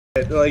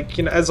Like,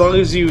 as long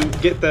as you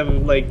get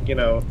them, like, you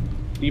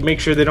make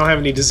sure they don't have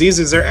any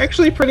diseases, they're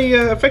actually pretty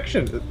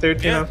affectionate. They're,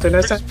 they're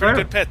nice to have pretty around.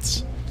 good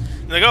pets.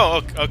 And they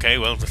go, oh, okay,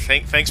 well,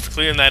 thanks for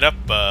clearing that up,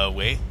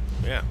 Wei.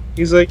 Yeah.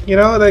 He's like,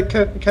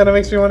 that kind of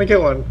makes me want to get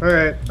one. All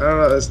right, I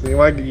don't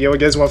know. You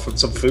guys want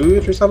some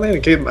food or something?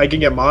 I can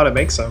get Ma to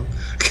make some.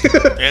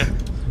 Yeah,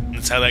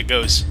 that's how that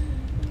goes.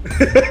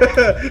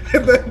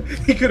 And then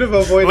he could have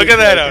avoided. Look at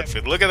that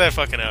outfit. Look at that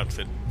fucking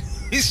outfit.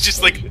 He's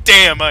just like,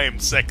 damn, I am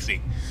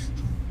sexy.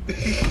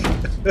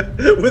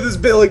 With his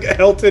big, like,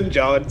 Elton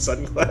John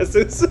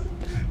sunglasses.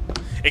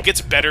 It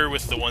gets better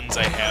with the ones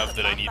I have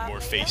that I need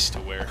more face to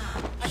wear.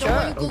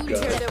 Sure.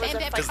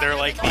 Because they're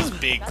like these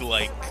big,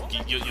 like,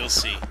 you'll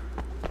see.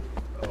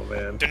 Oh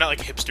man. They're not like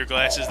hipster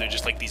glasses, they're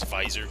just like these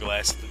visor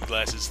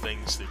glasses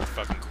things. They're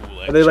fucking cool,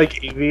 actually. Are they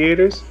like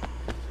aviators?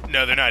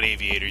 No, they're not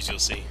aviators, you'll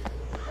see.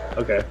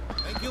 Okay.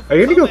 Are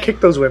you gonna go kick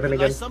those women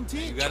again?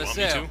 You gotta Want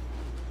me to?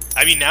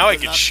 I mean, now I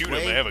could shoot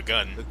them, I have a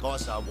gun.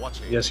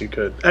 Yes, you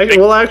could.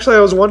 Well, actually, I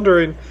was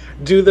wondering,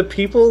 do the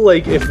people,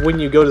 like, if when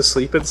you go to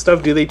sleep and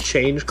stuff, do they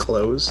change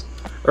clothes?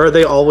 Or are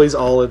they always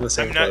all in the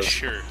same I'm clothes? not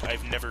sure.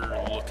 I've never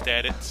looked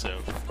at it, so...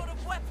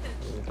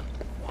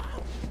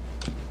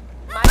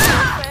 My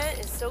boyfriend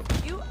is so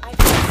cute, I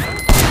feel so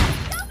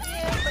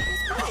yeah, but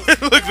he's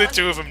nice. Look, the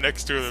two of them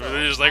next to them,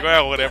 they're just like,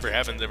 well, whatever,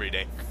 happens every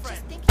day.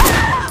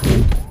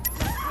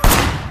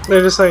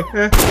 They're just like,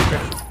 okay.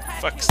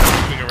 Fuck,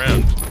 stop moving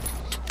around.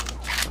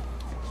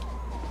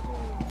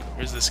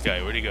 Where's this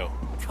guy? Where'd he go?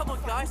 Come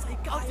on, guys, I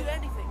can't do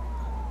anything.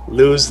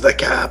 Lose the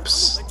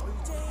caps.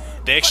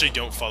 They actually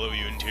don't follow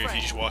you into here. If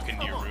you just walk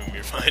into your room,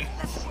 you're fine.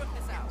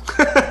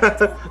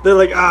 They're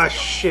like, ah,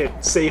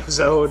 shit, safe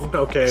zone.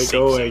 Okay, Safe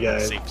go away, zone,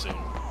 guys. Safe zone.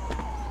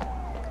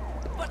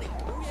 Buddy,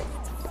 we are a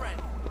friend.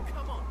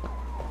 Come on.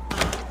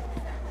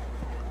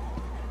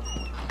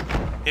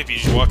 If you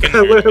just walk in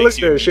here, it Look makes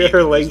you there,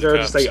 her immediately lose legs the are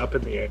just like cops.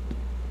 up in the air.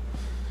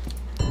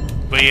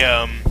 But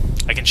yeah,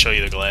 I can show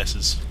you the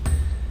glasses.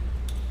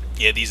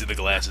 Yeah, these are the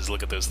glasses.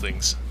 Look at those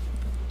things.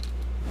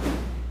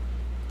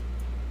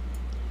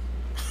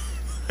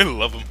 I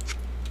love them.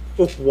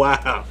 Oh,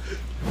 wow.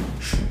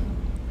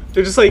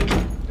 They're just like...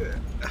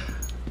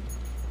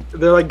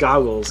 They're like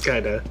goggles,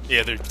 kinda.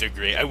 Yeah, they're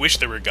great. I wish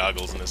there were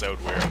goggles in this. I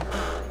would wear them.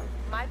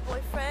 My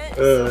boyfriend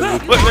is so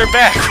cute. Look, they're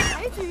back!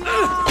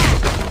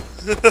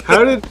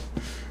 How did...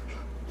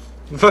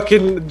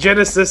 Fucking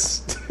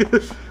Genesis...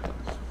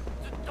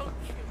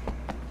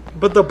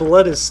 But the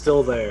blood is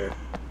still there.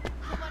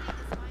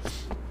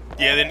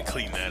 Yeah, they didn't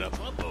clean that up.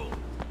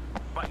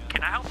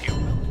 Can I help you?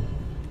 I'm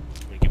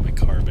gonna get my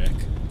car back.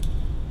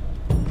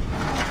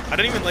 I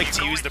don't even like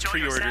to use the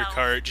pre-order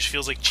car. It just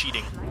feels like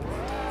cheating.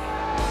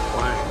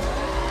 Why?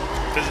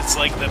 Because it's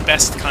like the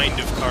best kind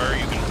of car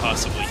you can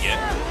possibly get.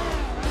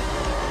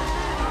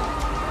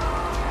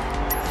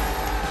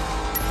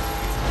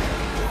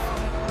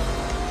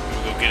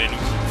 We'll go get a new...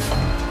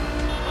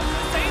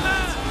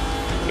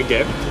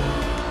 Again?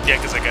 Yeah,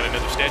 because I got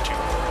another statue.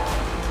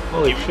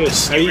 Holy shit,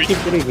 how do you keep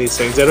getting these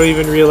things? I don't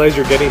even realize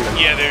you're getting them.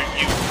 Yeah,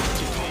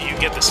 you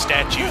get the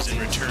statues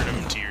and return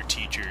them to your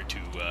teacher to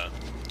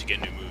get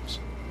new moves.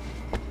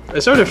 I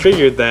sort of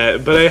figured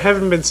that, but I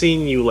haven't been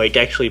seeing you, like,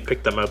 actually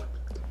pick them up.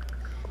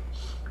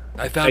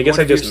 I found I guess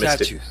one I of your just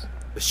missed it. statues.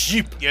 A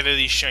sheep. Yeah, they're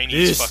these shiny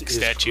as This fuck is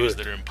statues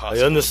good. that are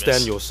impossible I understand to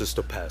miss. your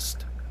sister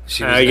passed.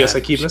 She I guess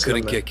mad. I keep She missing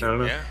couldn't them. kick I don't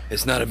know. Yeah.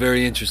 It's not a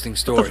very interesting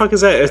story. What the fuck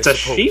is that? It's I a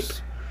sheep?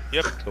 suppose.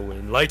 Yep. So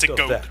in light It's a of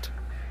goat. that,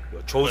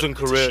 your chosen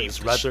But it's a career sheep.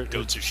 is rather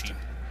Goats are sheep.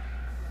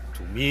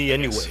 to me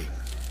anyway,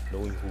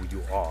 knowing who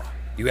you are.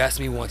 You asked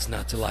me once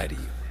not to lie to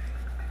you.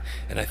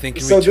 And I think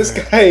in So return, this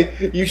guy,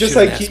 you just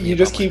shouldn't like ask me you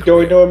just about my keep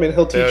going to career. him and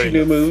he'll teach Fair you new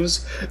enough.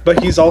 moves,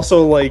 but he's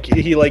also like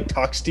he like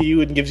talks to you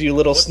and gives you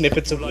little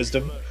snippets of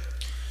wisdom.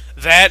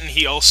 That, and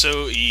he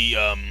also he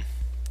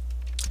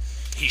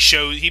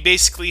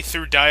basically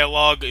through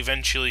dialogue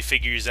eventually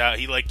figures out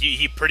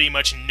he pretty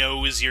much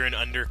knows you're an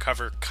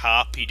undercover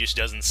cop. He just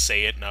doesn't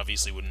say it and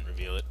obviously wouldn't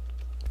reveal it.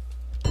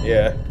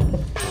 Yeah.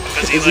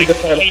 Because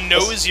he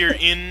knows you're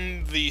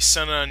in the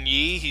Sun On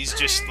Yi. He's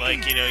just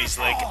like, he's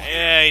like,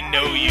 I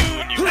know you,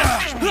 and you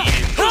have to be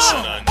in the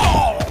Sun On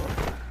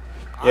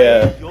Yi.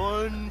 Yeah.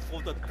 yearn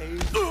for the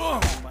days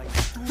of my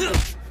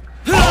students.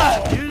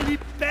 Really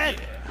bad.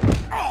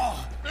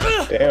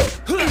 Damn.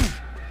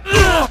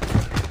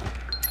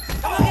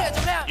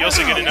 You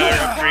also get another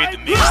upgrade that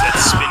makes that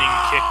spinning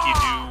kick you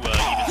do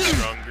even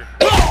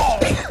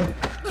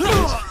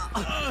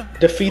stronger.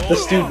 Defeat the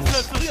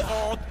students.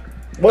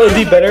 What would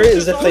be better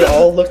is if they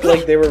all looked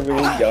like they were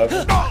really young.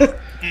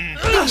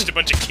 Just a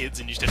bunch of kids,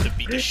 and you just have to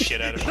beat the shit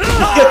out of them.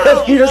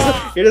 you're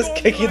just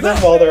kicking them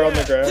while they're on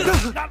the ground.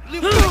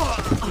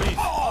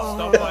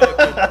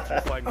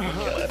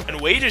 And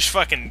Wei just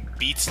fucking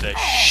beats the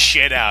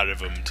shit out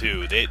of him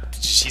too.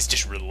 He's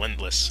just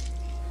relentless.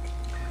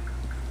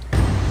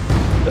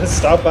 Let's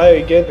stop by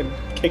again and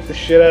kick the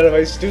shit out of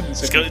my students.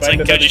 It's If you like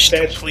find I another just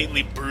statue.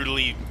 completely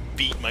brutally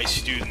beat my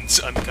students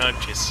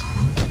unconscious.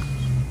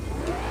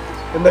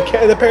 And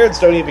the parents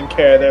don't even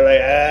care. They're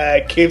like,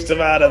 it keeps them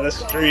out of the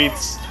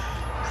streets.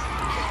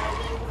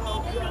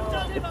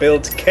 It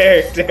builds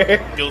character.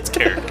 Builds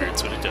character,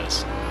 that's what it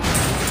does.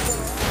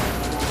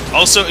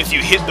 Also, if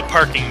you hit the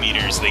parking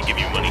meters, they give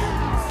you money.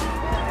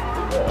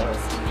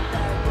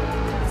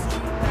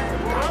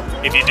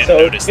 If you didn't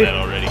notice that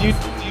already. You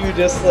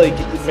just like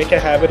make a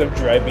habit of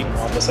driving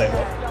on the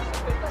sidewalk.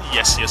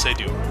 Yes, yes I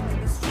do.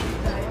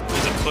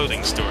 There's a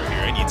clothing store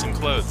here. I need some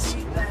clothes.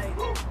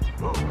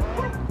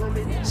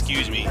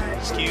 Excuse me.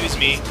 Excuse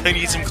me. I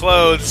need some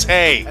clothes.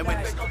 Hey! I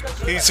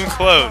need some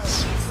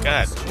clothes.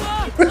 God.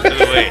 Out of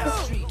the way.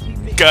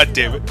 God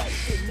damn it.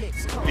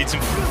 I need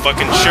some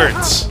fucking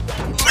shirts.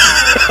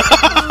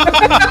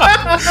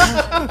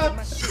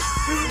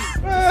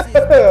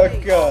 Oh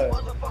god.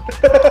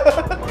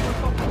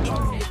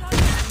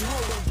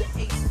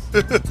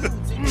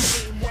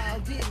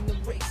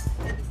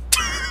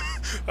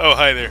 Oh,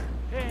 hi there.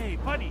 Hey,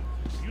 buddy,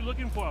 you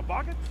looking for a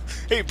bucket?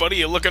 Hey, buddy,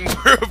 you looking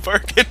for a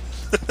bargain?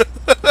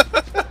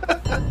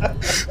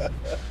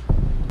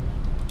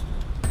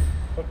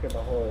 Fucking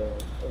horror.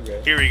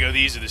 Okay. Here we go.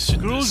 These are the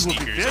Girls will be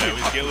sneakers. very I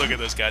always get. Look at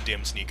those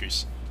goddamn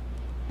sneakers.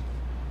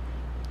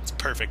 It's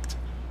perfect.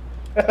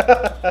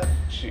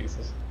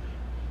 Jesus.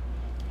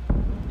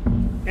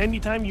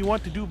 Anytime you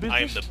want to do business, I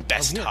am the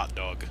best I'm here. hot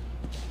dog.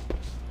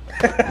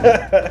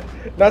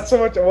 Not so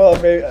much. Well,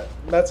 maybe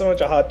not so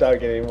much a hot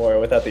dog anymore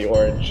without the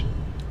orange.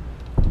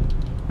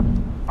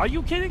 Are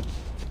you kidding?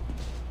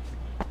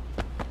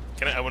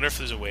 I wonder if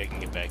there's a way I can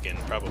get back in.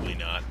 Probably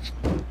not.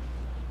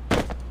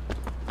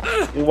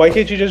 Why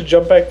can't you just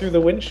jump back through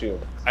the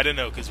windshield? I don't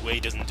know, because Way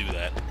doesn't do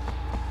that.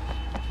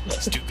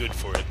 He's too good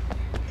for it.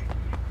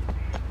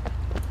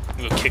 I'm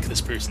gonna kick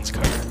this person's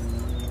car.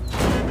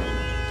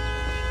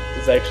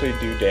 Does it actually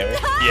do damage?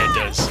 Yeah, it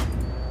does.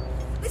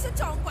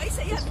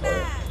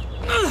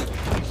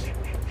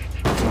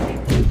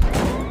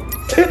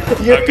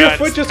 Your Oh god,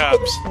 foot it's just cops.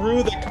 went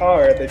through the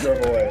car and they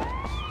drove away.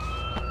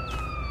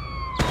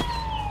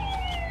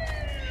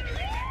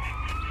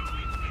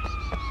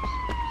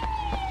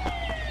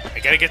 I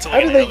gotta get to How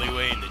like do an they-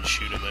 alleyway and then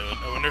shoot him. I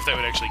wonder if that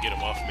would actually get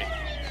him off me.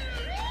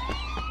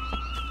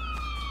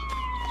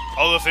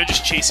 Although if they're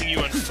just chasing you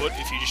on foot,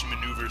 if you just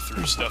maneuver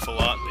through stuff a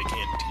lot, they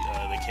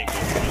can't go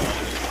through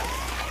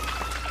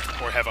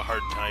it. Or have a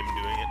hard time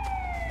doing it.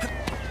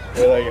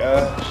 They're like,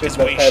 Because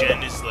shouldn't Wei have Shen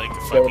had is like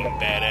a fucking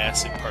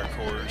badass at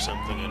parkour or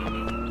something, I don't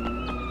know.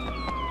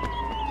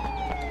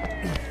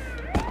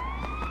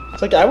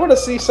 It's like, I want to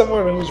see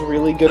someone who's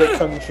really good at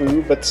Kung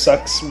Fu, but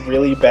sucks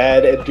really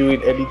bad at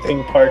doing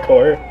anything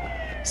parkour.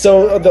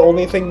 So the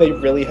only thing they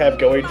really have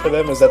going for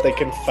them is that they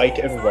can fight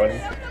and run.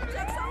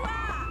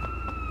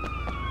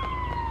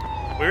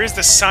 Where is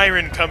the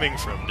siren coming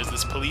from? Does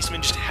this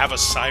policeman just have a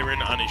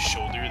siren on his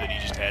shoulder that he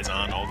just has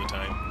on all the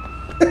time?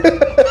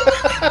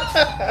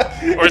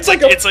 Or it's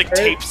like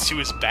taped to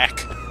his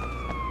back.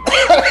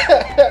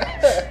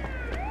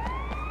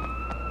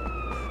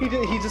 He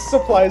just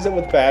supplies it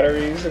with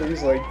batteries, and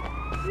he's like...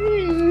 Can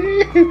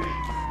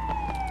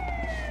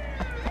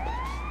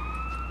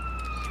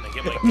I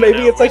get my gun Maybe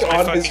out? it's like Where's my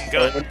on his fucking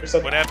gun? phone or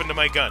something. What happened to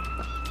my gun?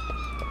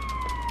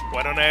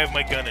 Why don't I have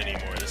my gun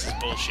anymore? This is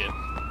bullshit.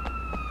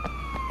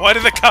 Why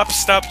did the cops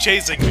stop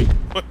chasing me?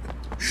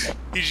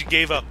 He just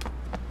gave up.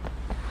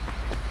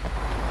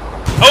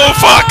 Oh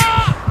fuck!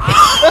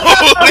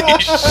 Holy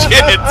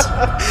shit!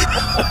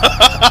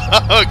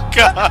 Oh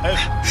god!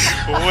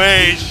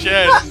 Wait,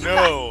 shit,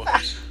 no.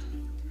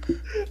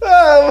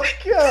 Oh my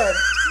god!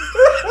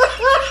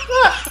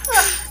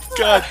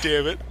 God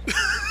damn it.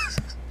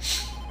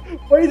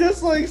 He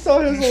just like saw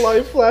his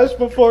life flash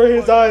before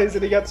his eyes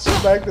and he got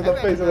smacked in the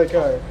face of the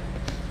car.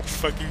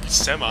 Fucking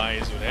semi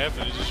is what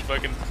happened. It just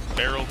fucking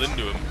barreled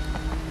into him.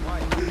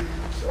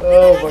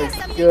 Oh my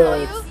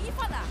god.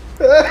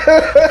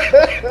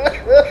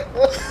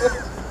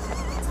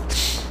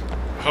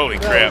 Holy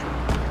crap.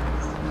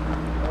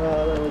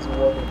 Oh, that was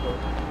wonderful.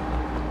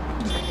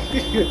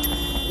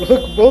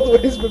 Look both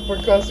ways before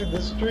crossing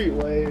the street,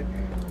 Wayne.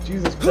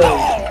 Jesus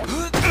Christ.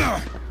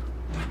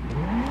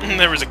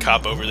 There was a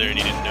cop over there and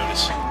he didn't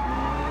notice.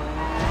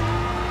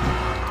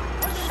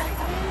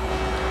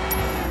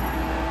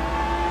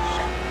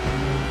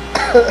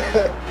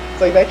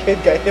 It's like that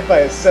kid got hit by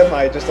a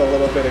semi just a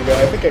little bit ago.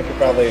 I think I could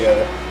probably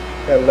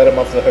let him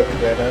off the hook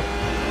right now.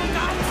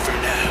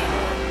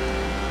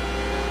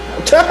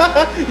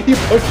 He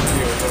pushed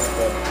you.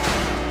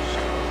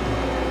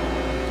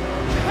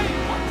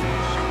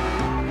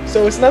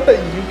 So it's not that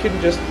you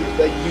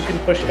can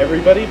push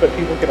everybody, but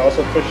people can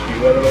also push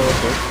you out of the way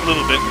too. A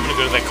little bit. I'm gonna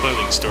go to that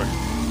clothing store.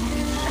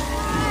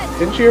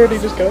 Didn't you already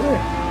just go there?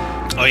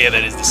 Oh yeah,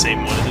 that is the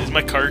same one. Is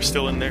my car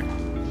still in there?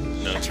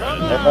 No, it's not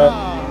in there.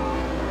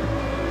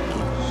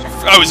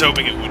 I was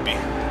hoping it would be.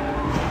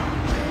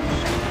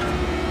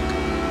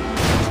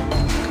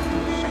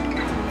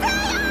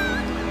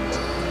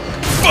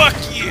 Fuck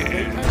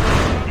yeah!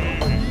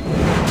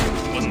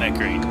 Wasn't that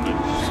great? But...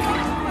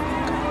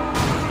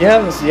 You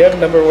have #1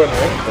 rank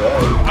for that.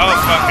 Oh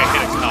fuck! I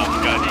hit a cop.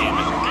 God damn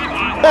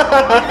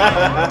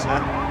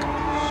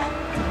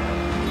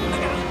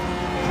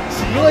it!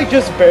 So you like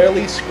just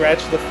barely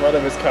scratched the front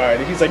of his car,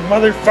 and he's like,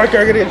 "Motherfucker,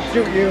 I'm gonna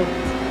shoot you."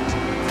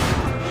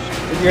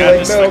 You're God,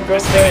 like, no, go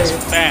this thing is away.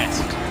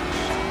 fast.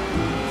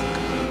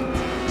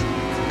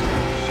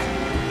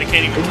 They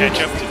can't even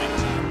catch up to me.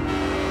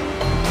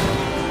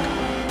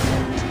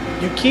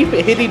 You keep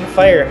hitting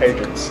fire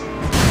hydrants.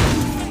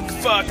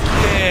 Fuck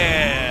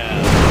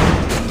yeah!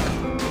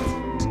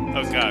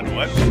 Oh god,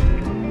 what?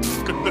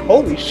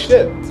 Holy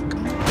shit.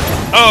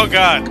 Oh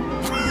god!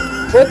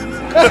 What?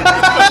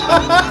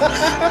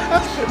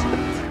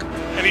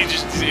 And he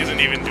just isn't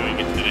even doing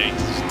it today.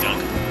 He's just done.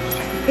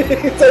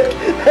 It's like,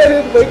 I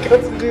didn't wake up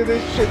to do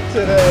this shit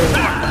today.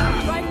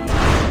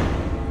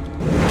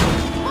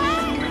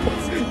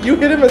 You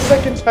hit him a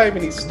second time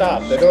and he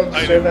stopped. I don't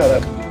understand how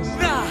that works.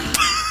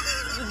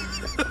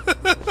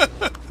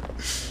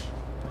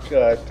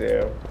 God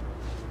damn.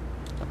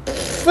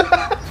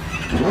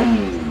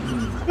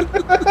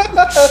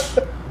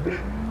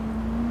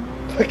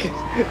 Fucking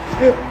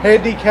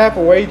handicap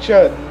Wei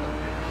Chun.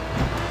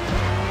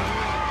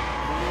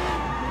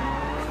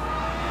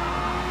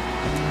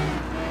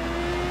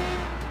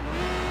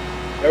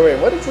 Oh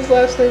wait, what is his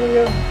last name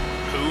again?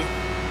 Who?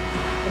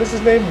 What is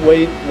his name?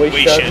 Wei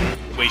Shen?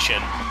 Wei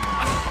Shen.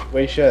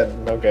 Wei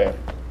Shen, okay.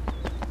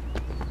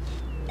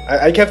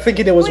 I kept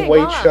thinking it was Wait, Wei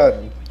Mom.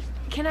 Chun.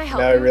 Can I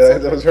help Now I you with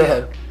realized I was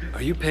wrong.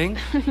 Are you Ping?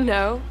 something?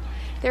 No,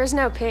 there's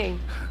no Ping.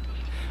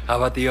 How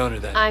about the owner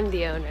then? I'm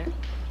the owner.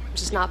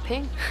 Just not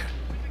Ping.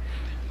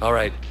 All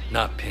right,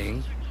 not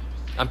Ping.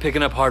 I'm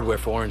picking up hardware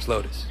for Orange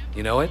Lotus.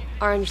 You know it?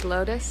 Orange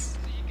Lotus?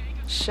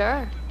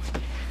 Sure.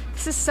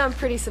 This is some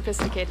pretty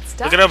sophisticated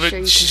stuff. Look at how Sure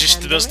you she's can just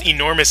the handle most it?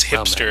 enormous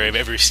Well, hipster man. I've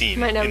ever seen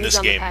My in number's this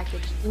on game. the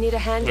package. You need a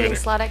hand Look at getting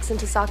her. slot X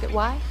into socket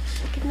Y?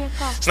 Give me a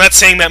call. It's not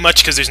saying that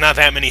much because there's not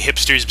that many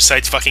hipsters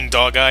besides fucking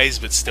dog eyes,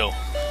 but still.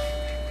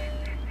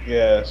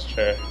 Yeah, that's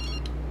true.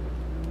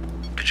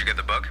 Did you get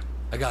the bug?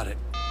 I got it.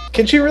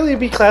 Can she really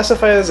be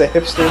classified as a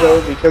hipster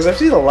though? Because I've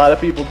seen a lot of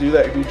people do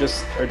that who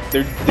just are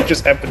they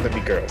just happen to be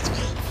girls.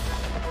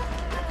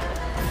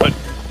 But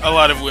a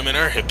lot of women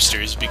are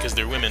hipsters because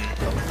they're women.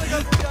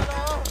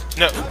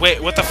 No,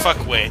 wait, what the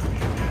fuck, wait?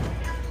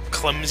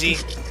 Clumsy?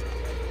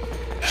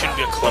 Shouldn't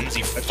be a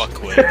clumsy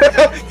fuckway.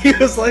 He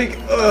was like,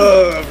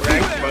 ugh,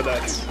 ranked my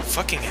nuts.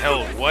 Fucking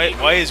hell,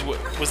 why is...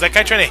 Was that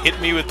guy trying to hit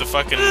me with the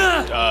fucking,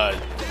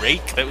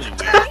 rake? That was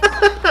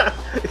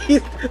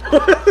weird.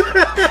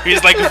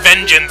 He's like,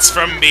 vengeance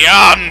from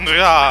beyond!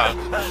 Ah.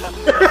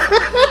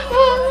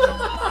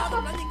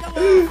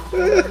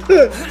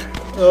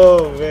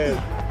 Oh man.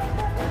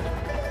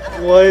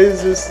 Why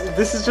is this?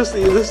 This is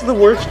the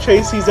worst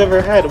chase he's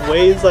ever had.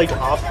 Way's like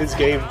off his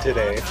game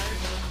today.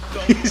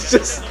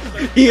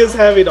 He is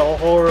having a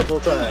horrible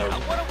time.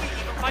 What are we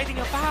even fighting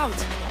about?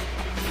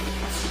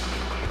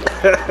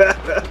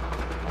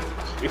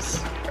 Jesus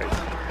Christ.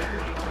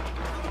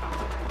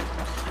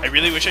 I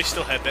really wish I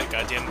still had that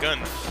goddamn gun.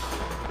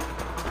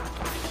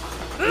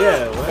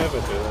 Yeah, what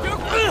happened to him?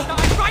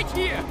 I'm right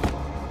here.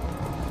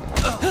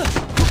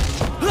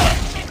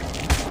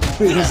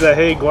 He's a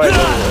hey, Guido.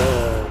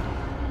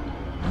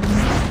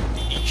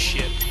 Eat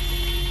shit.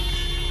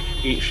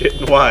 Eat shit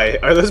and why?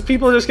 Are those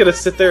people just gonna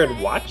sit there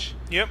and watch?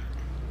 Yep.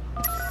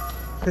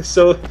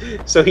 So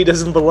he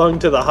doesn't belong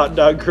to the hot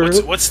dog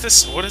crew? What's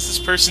this? What is this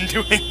person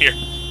doing here?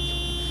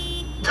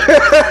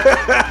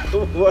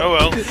 What? Oh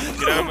well,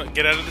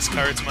 get out of this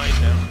car. It's mine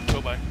now.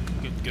 Go bye.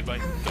 Goodbye.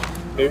 Go.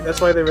 Maybe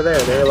that's why they were there.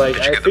 They were like,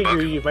 Did you I get the figure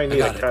bug? you might I need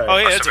got a it. car. Oh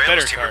yeah, Our that's a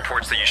better surveillance team car.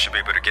 reports that you should be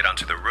able to get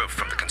onto the roof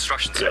from the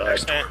construction site God.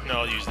 next door. No,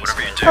 I'll use this.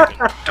 Whatever you do,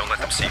 don't let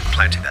them see you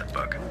planting that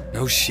bug.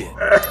 No shit.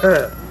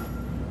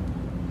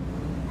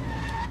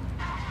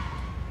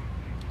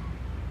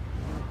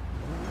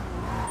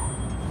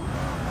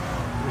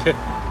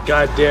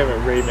 God damn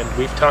it, Raymond.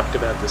 We've talked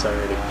about this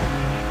already.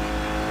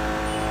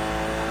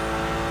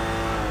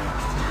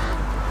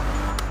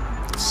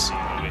 Let's see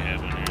what we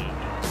have in here.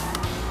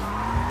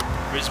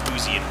 Where's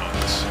Boozy and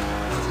Hawks?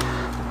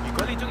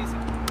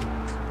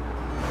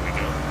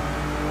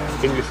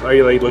 There we go. Are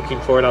you like looking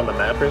for it on the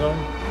map or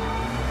something?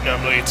 No,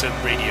 I'm looking. It's a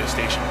radio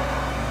station.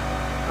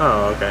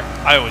 Oh, okay.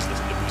 I always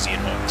listen to Boozy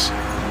and Hawks.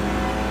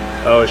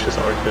 Oh, it's just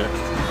orange.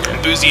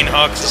 And Boozy and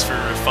Hawks is for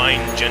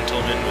refined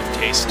gentlemen with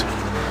taste.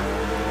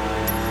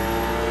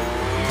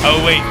 Oh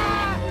wait,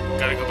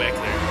 gotta go back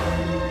there.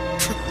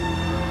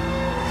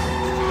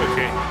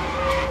 Okay.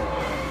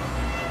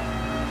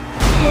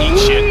 Eat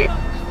shit.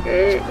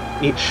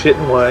 Eat shit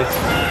and why?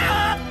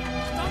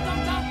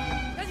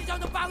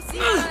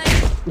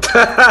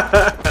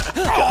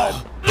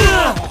 God.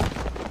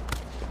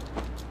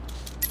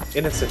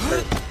 Innocent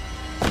person.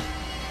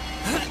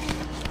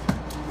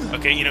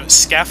 Okay, you know,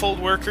 scaffold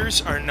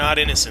workers are not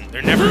innocent.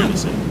 They're never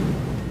innocent.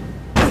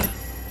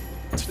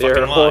 It's a They're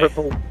fucking lie.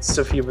 horrible waste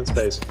of human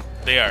space.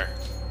 They are.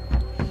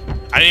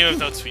 I don't even know if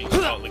that's what you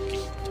call it. Like,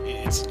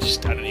 it's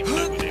just, I don't even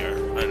know who they are.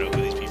 I don't know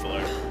who these people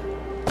are.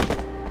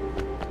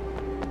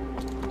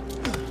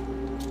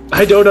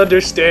 I don't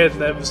understand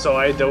them, so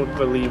I don't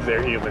believe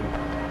they're human.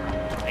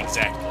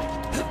 Exactly.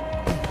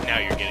 Now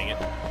you're getting it.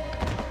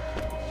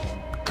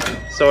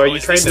 So are you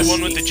Is trying this to the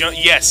one with the jump?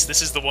 Yes,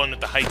 this is the one with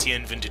the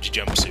high-end vintage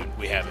jumpsuit.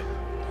 We have it.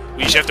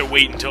 We just have to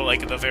wait until,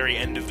 like, the very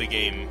end of the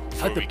game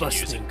before How'd the we can bus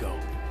use it. thing go?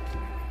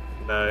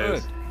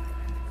 Nice.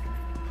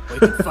 Good. We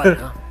can fight,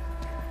 huh?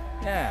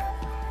 Yeah.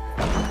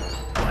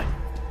 What?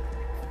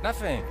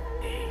 Nothing.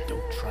 Hey,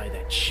 don't try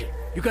that shit.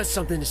 You got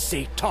something to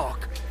say,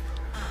 talk.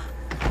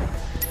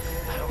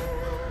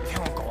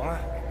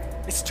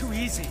 It's too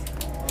easy.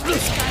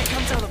 This guy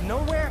comes out of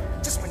nowhere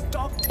just when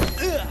dog.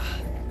 Ugh.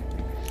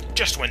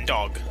 Just when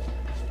dog.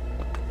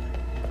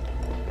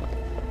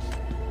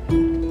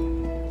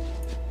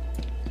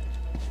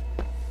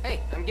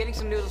 Hey, I'm getting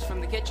some noodles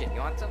from the kitchen.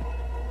 You want some?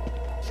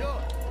 Sure.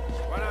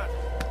 Why not?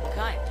 What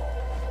kind?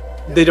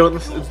 They don't.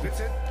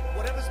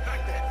 Whatever's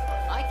back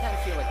there. I kind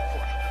of feel like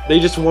pork. They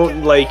just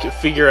won't like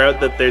figure out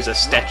that there's a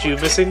statue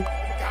missing.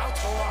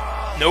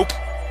 Nope.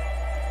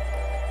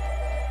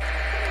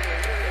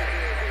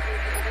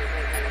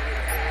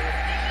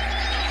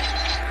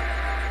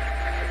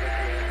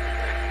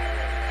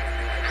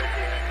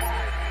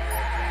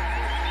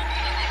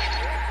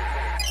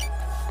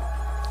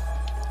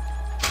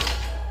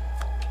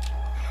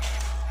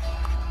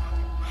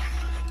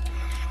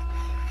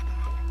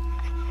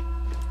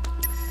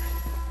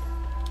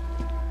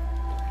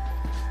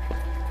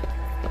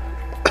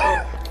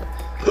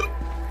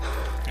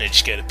 I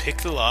just gotta pick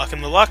the lock,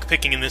 and the lock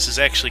picking in this is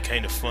actually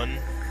kind of fun.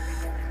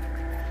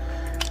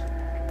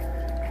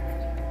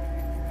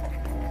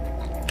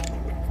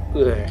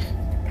 Ugh.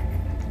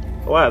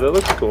 Wow, that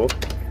looks cool.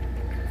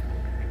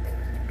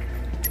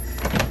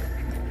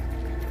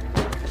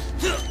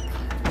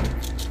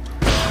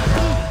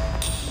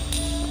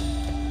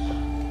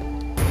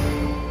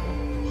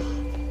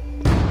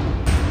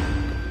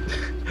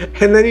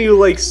 And then you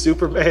like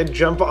Superman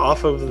jump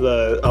off of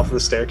the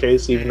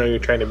staircase, even though you're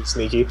trying to be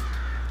sneaky.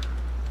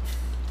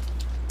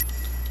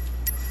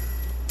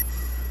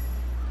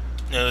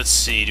 Now let's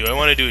see, do I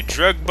want to do a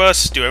drug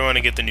bust, do I want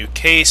to get the new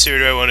case, or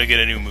do I want to get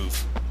a new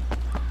move?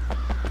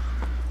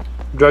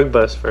 Drug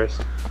bust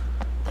first.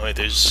 Alright,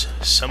 there's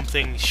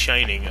something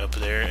shining up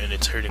there, and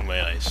it's hurting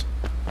my eyes.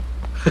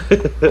 You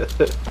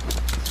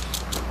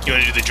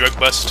want to do the drug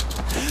bust?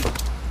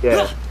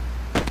 Yeah.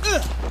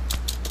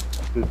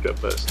 Do drug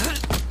bust.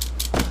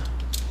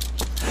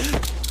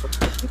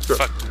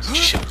 Fuck,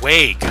 shit,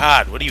 way,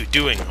 God, what are you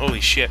doing?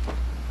 Holy shit.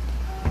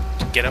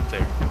 Get up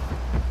there.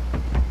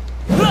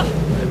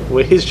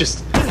 Well,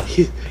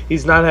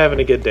 he's not having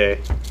a good day.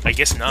 I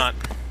guess not.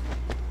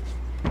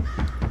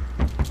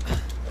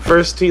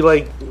 First he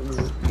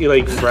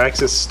racks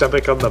his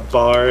stomach on the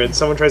bar, and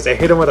someone tries to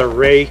hit him with a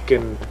rake,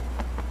 and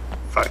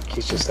fuck,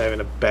 he's just having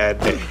a bad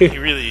day. He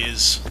really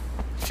is.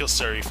 I feel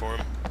sorry for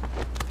him.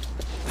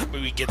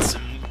 Maybe we get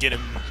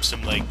him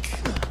some like.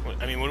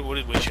 I mean, what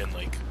did Wishen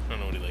like? I don't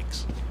know what he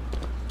likes.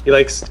 He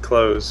likes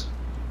clothes.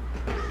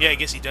 Yeah, I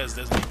guess he does,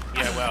 doesn't he?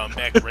 Yeah, wow, I'm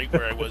back right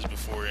where I was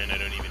before, and I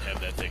don't even have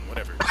that thing.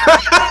 Whatever.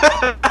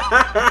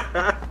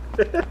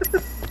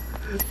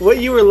 What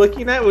you were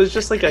looking at was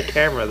just like a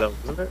camera, though,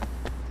 wasn't it?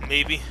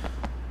 Maybe.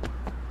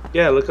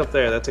 Yeah, look up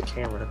there. That's a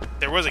camera.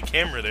 There was a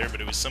camera there,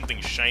 but it was something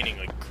shining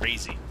like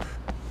crazy.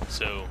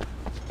 So.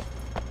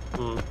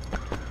 Yeah,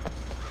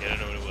 I don't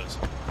know what it was.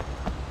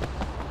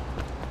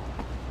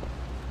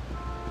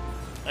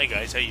 Hi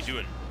guys, how you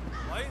doing?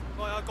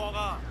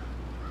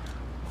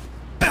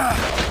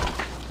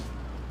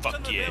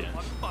 Fuck yeah.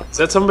 Is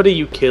that somebody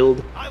you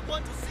killed? I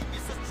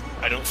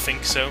don't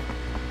think so.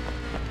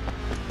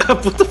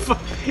 What the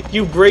fuck?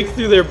 You break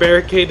through their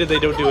barricade and they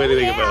don't do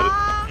anything about it.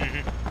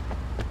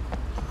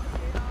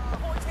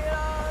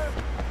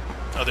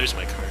 Oh, there's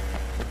my car.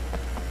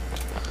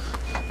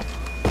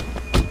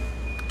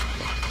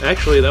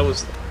 Actually, that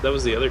was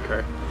the other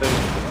car.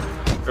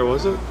 Or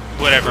was it?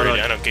 Whatever, Oh,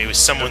 no. I don't care. It was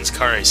someone's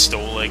car I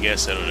stole, I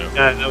guess. I don't know.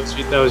 Yeah, that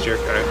was your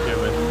car.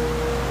 Never mind.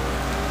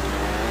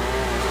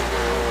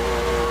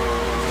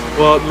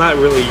 Well, not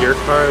really your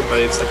car, but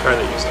it's the car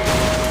that you stole.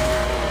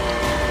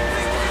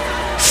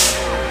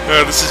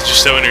 Oh, this is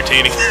just so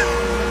entertaining.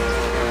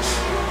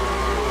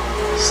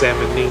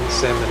 Salmoning.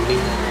 Salmoning.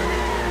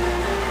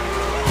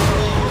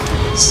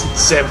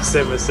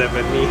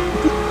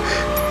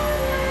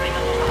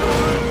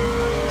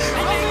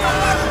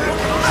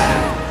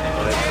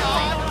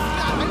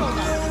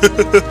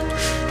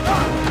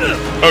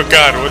 Oh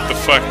god, what the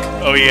fuck?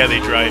 Oh yeah, they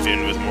drive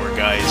in with more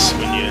guys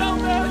when you...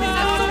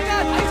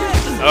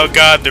 Oh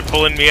god, they're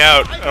pulling me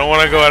out. I don't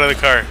want to go out of the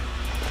car.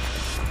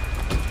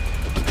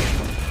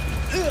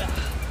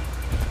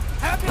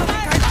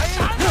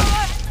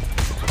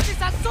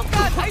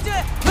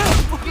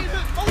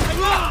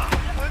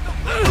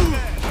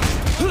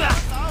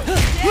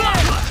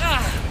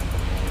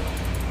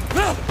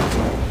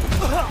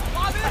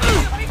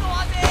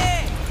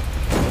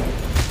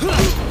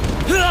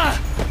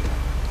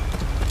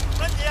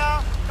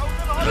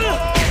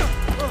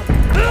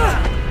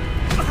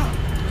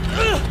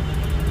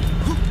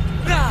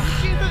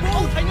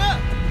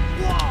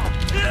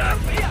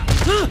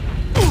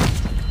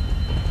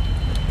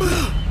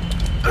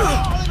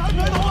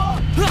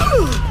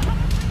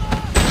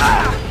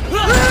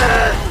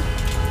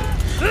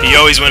 You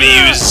always want to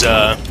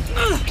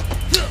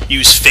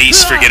use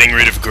face for getting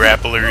rid of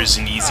grapplers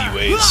in easy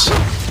ways.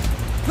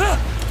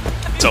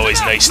 It's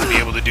always nice to be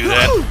able to do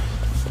that.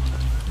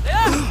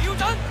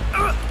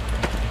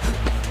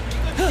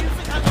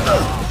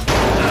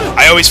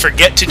 always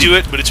forget to do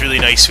it, but it's really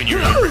nice when you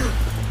remember.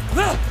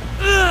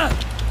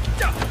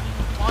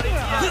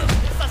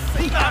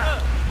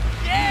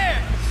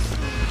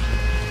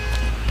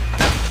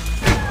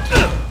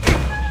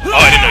 Oh,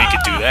 I didn't know you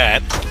could do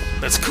that.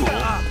 That's cool.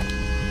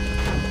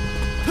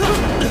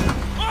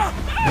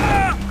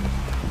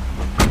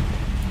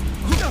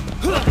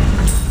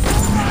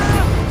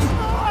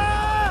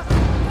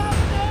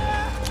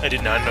 I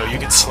did not know you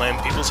could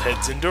slam people's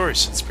heads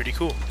indoors. It's pretty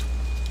cool.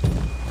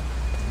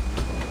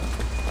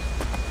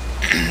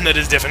 That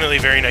is definitely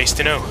very nice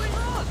to know.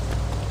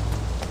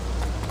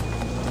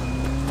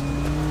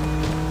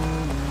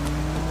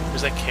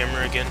 Where's that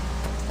camera again?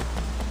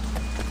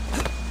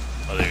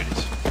 Oh, there it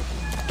is.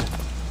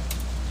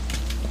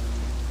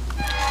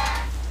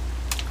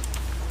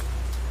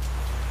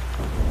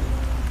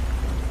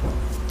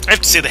 I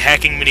have to say the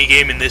hacking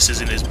minigame in this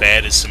isn't as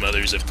bad as some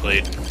others I've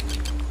played.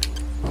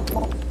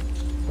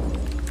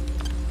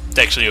 It's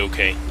actually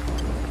okay.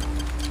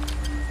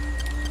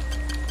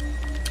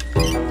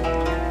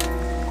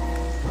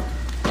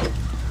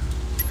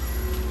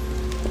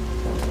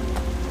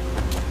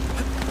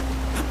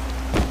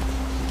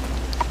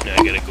 Now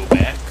I gotta go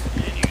back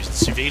and use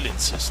the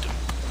surveillance system.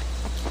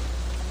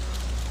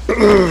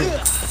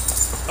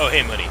 Oh,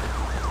 hey, money.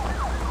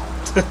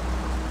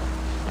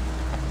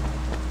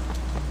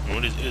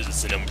 What is it?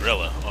 It's an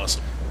umbrella.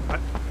 Awesome.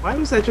 Why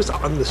was that just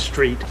on the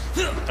street?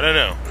 I don't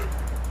know.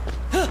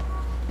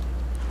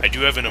 I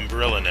do have an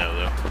umbrella now,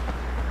 though.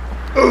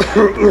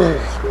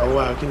 Oh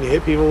wow, can you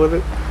hit people with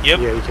it? Yep.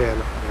 Yeah, you can.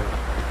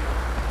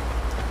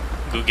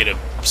 Go get a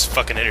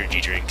fucking energy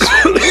drink.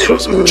 So do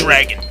some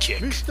dragon kick.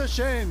 Mr.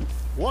 Shen,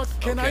 what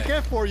can I Okay.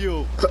 get for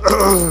you?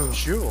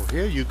 Sure,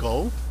 here you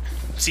go.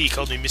 See, he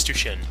called me Mr.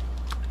 Shen.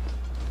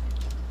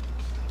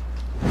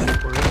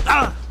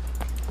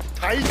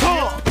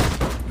 Taito!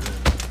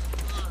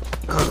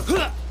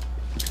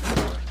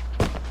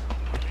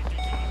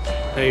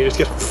 Now you just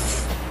get.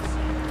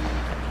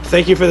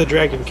 Thank you for the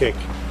dragon kick.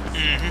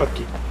 Fuck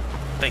you.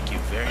 Thank you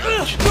very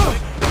much.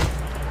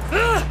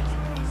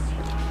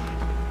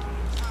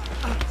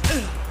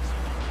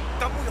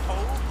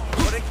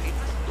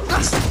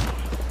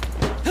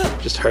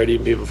 Just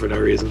hurting people for no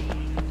reason.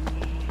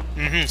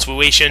 It's what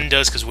Wei Shen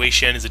does, because Wei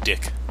Shen is a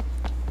dick.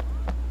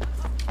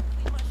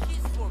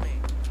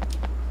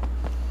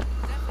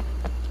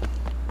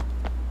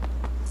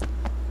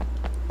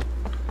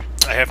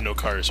 I have no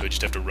car, so I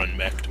just have to run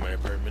back to my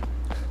apartment.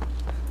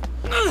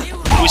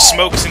 Who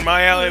smokes in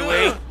my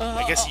alleyway?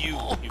 I guess you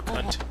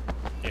cunt.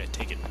 Yeah,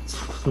 take it.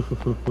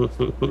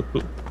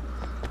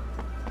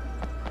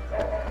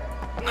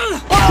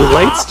 Do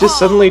lights just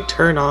suddenly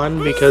turn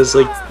on because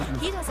like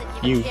He doesn't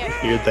even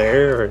you're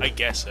there? Or? I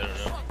guess, I don't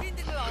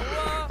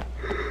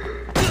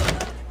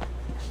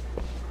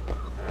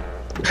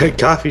know.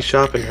 Coffee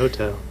shop and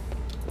hotel.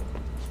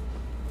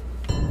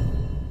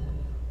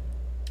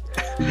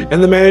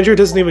 And the manager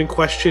doesn't even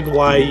question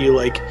why you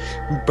like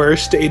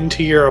burst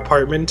into your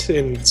apartment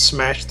and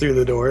smash through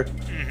the door.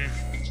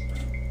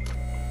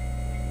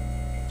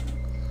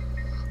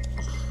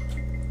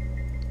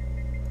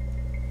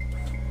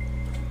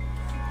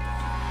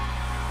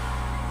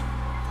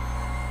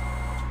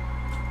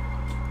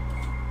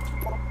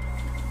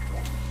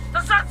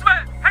 The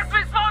suspect has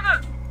been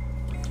spotted!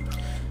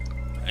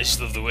 I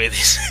just love the way they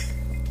say.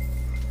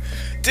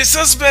 The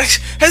suspect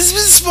has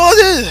been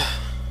spotted!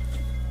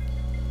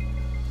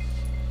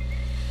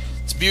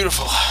 It's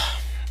beautiful.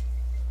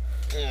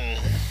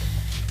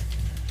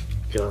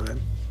 God.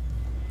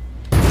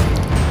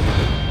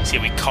 See,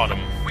 we caught him.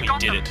 We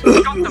did it.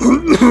 We got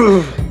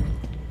them!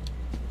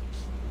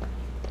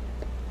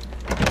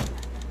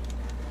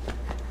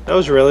 That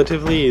was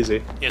relatively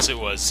easy. Yes, it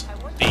was.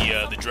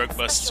 The drug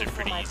busts are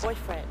pretty my easy.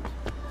 boyfriend.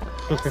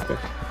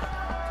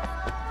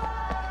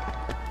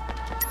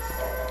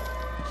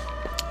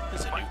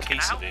 There's a new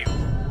case of it.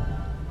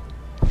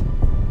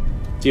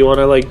 Do you want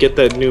to like get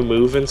that new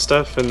move and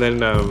stuff, and then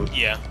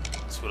Yeah,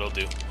 that's what I'll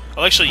do.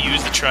 I'll actually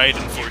use the Triad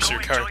Enforcer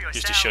card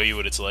just to show you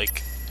what it's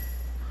like.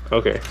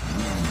 Okay.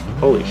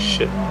 Holy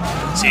shit.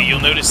 See, you'll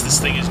notice this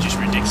thing is just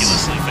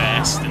ridiculously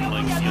fast and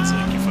like feels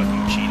like you're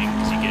fucking cheating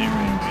because you get it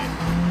right away.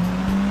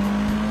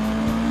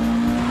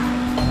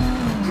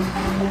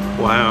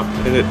 Wow.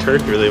 And it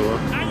turned really well.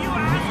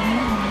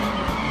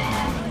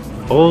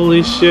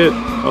 Holy shit.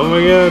 Oh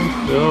my god.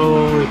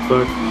 Holy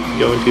fuck.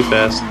 Going too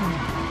fast.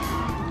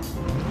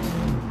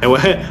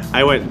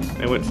 I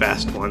went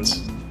fast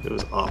once. It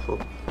was awful.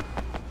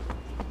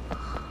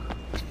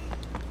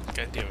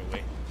 God damn it,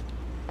 wait.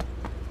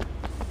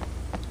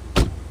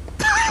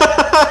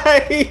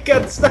 He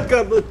got stuck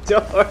on the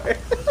door.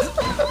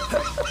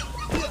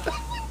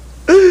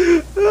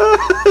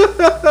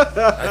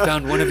 I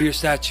found one of your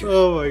statues.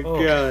 Oh my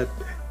god.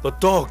 The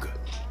dog.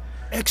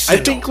 I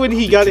Excellent. think when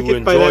he Did got you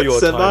hit by enjoy that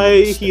your time semi, in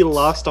the he States?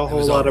 lost a It whole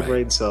was lot of alright.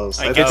 brain cells.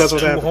 I I think guess that's what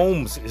so. Two happened.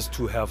 homes is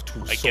to have two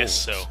souls. I guess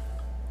so.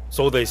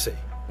 So they say.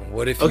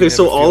 What if you Okay,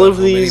 so never all feel of at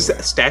home these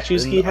anyway?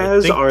 statues he Then I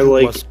has think are you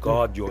like must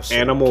guard your soul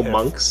animal carefully,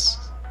 monks.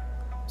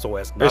 so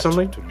as not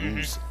something? to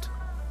lose it.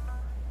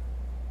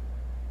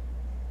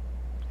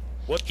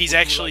 He's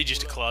actually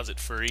just a closet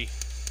furry,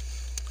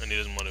 and he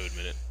doesn't want to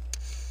admit it.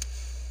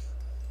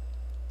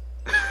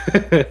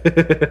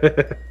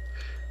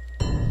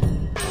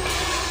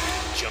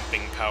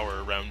 Jumping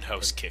power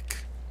roundhouse kick.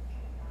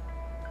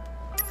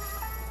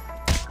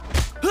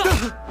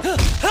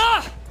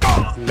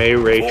 May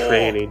Ray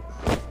training.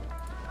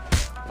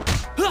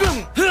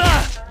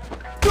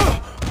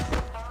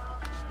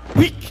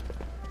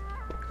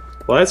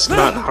 Well, that's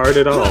not hard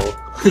at all.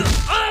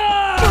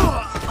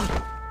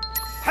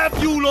 Have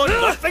you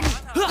learned nothing?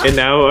 And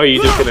now are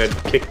you just gonna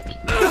kick?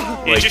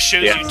 It just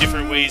shows you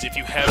different ways if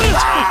you have the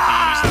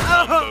time to use the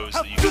combos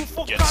that you can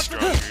get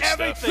stronger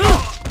stuff.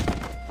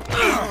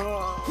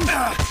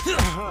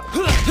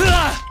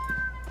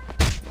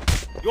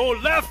 Your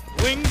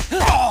left wing.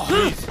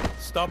 Please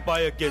stop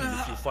by again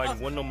if you find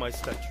one of my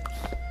statues.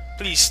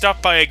 Please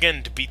stop by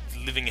again to beat the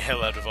living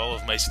hell out of all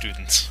of my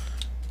students.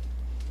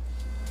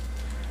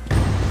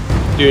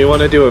 Do you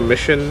want to do a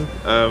mission?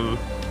 A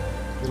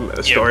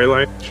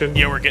storyline mission?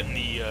 Yeah, we're getting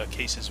the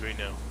cases right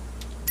now.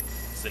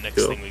 It's the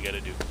next thing we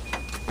gotta do.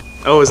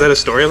 Oh, is that a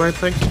storyline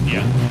thing?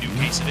 Yeah, do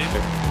case a day.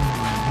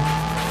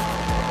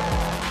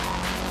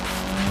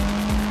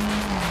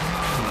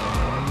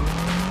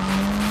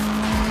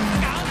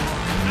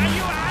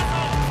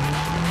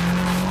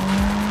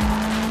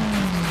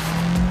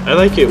 I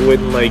like it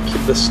when, like,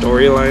 the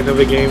storyline of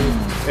a game,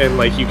 and,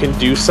 like, you can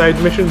do side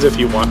missions if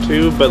you want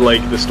to, but,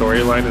 like, the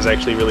storyline is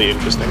actually really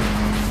interesting.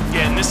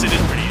 Yeah, and this it is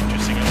pretty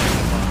interesting. I like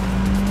it a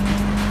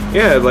lot.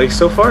 Yeah, like,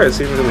 so far it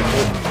seems really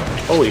cool.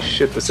 Holy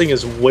shit, this thing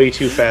is way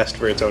too fast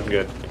for its own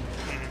good.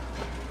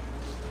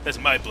 That's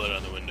my blood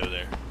on the window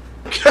there.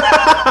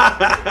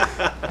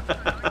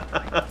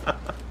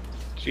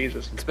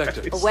 Jesus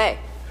Inspector. Christ. Away.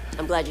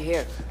 I'm glad you're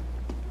here.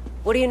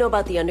 What do you know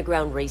about the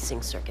underground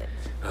racing circuit?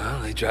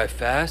 Well, they drive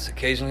fast.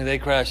 Occasionally they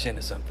crash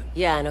into something.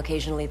 Yeah, and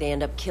occasionally they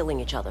end up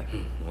killing each other.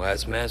 Well,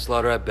 that's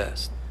manslaughter at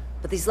best.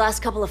 But these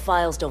last couple of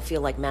files don't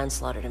feel like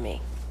manslaughter to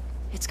me.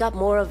 It's got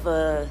more of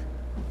a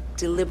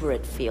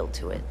deliberate feel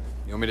to it.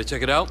 You want me to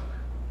check it out?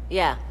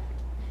 Yeah.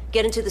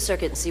 Get into the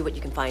circuit and see what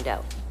you can find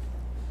out.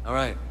 All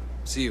right.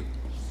 See you.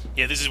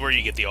 Yeah, this is where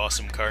you get the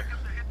awesome car.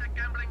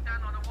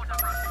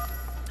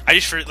 I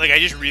just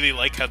really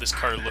like how this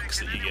car looks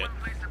that you get.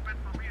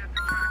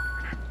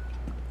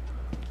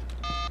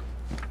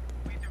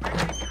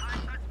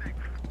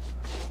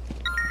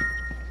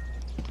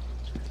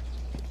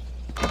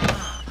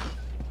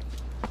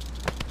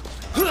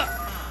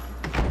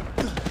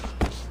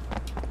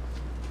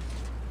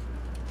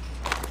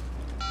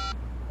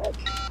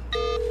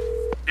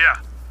 Yeah.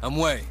 I'm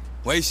Wei.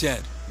 Wei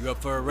Shen. You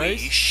up for a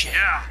race?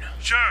 Yeah,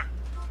 sure.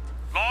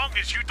 Long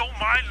as you don't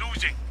mind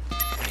losing.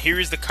 And here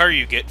is the car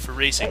you get for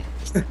racing.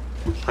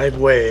 I'm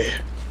way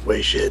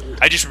shit.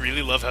 I just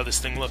really love how this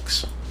thing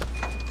looks.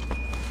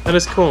 That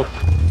is cool.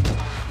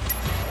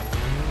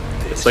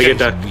 It's like a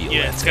duck.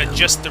 Yeah, it's got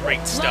just the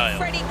right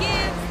style.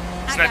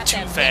 It's not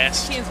too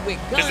fast,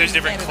 because there's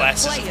different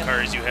classes of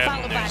cars you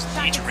have, and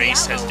each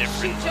race has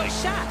different, like,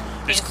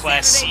 there's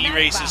Class C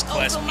races,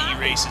 Class B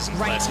races, and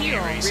Class A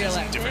races,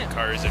 and different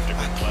cars have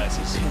different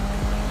classes.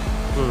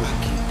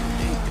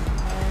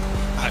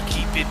 I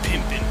keep it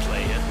pimpin',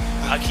 player.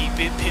 I keep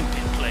it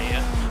pimpin',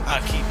 player.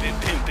 I keep it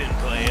pimpin',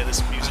 player.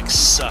 This music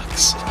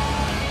sucks.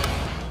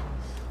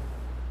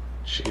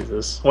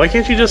 Jesus. Why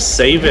can't you just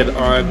save it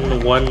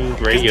on one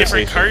radio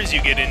Different station? cars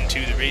you get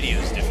into, the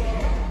radio's different.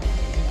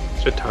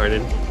 It's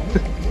retarded.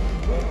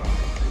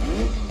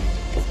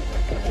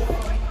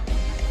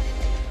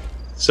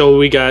 So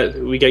we got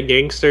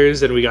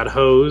gangsters, and we got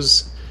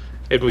hoes,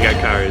 and we got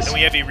cars. And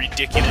we have a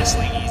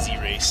ridiculously easy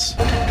race.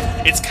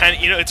 It's kind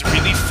of, it's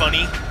really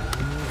funny.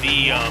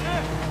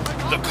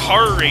 The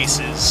car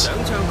races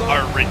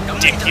are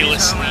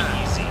ridiculously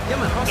easy.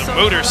 The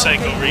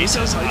motorcycle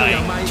races, I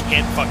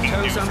can't fucking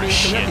do for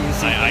shit.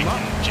 I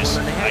just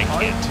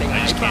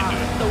can't do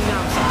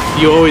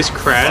it. You always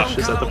crash?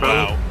 Is that the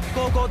problem?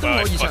 Wow,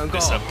 I fucked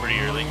this up pretty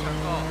early.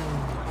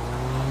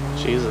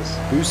 Jesus.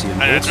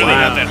 And it's really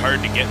not that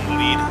hard to get in the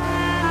lead.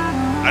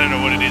 I don't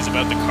know what it is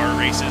about the car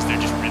races,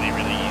 they're just really,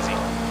 really easy,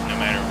 no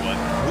matter what.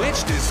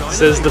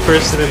 Says the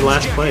person in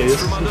last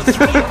place.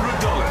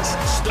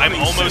 I'm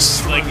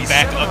almost, like,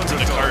 back up to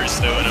the cars,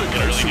 though, and I'm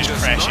literally just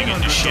crashing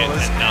into shit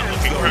and not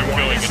looking where I'm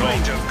going at all.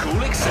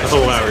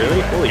 Oh wow,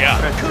 really? Holy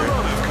crap.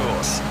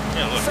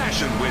 Yeah, look.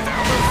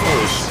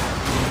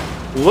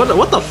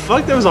 What the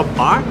fuck? There was a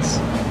box?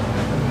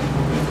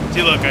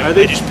 See, look, I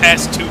just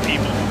passed two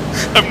people.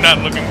 I'm not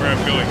looking where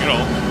I'm going at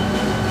all.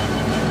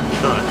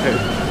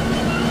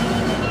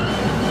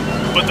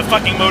 But the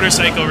fucking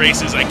motorcycle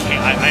races, I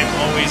can't. I'm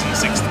always in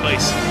 6th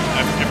place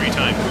every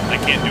time. I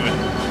can't do it.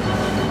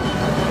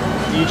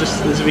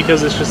 Is it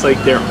because it's just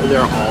like they're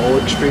all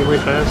extremely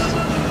fast?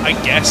 I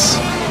guess.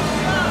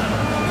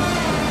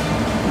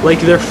 Like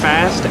they're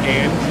fast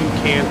and you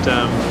can't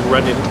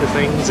run into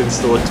things and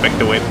still expect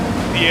to win.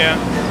 Yeah.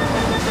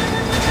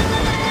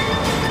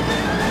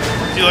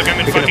 See, look, I'm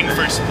in fucking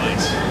 1st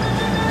place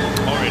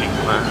already.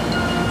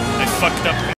 I fucked up.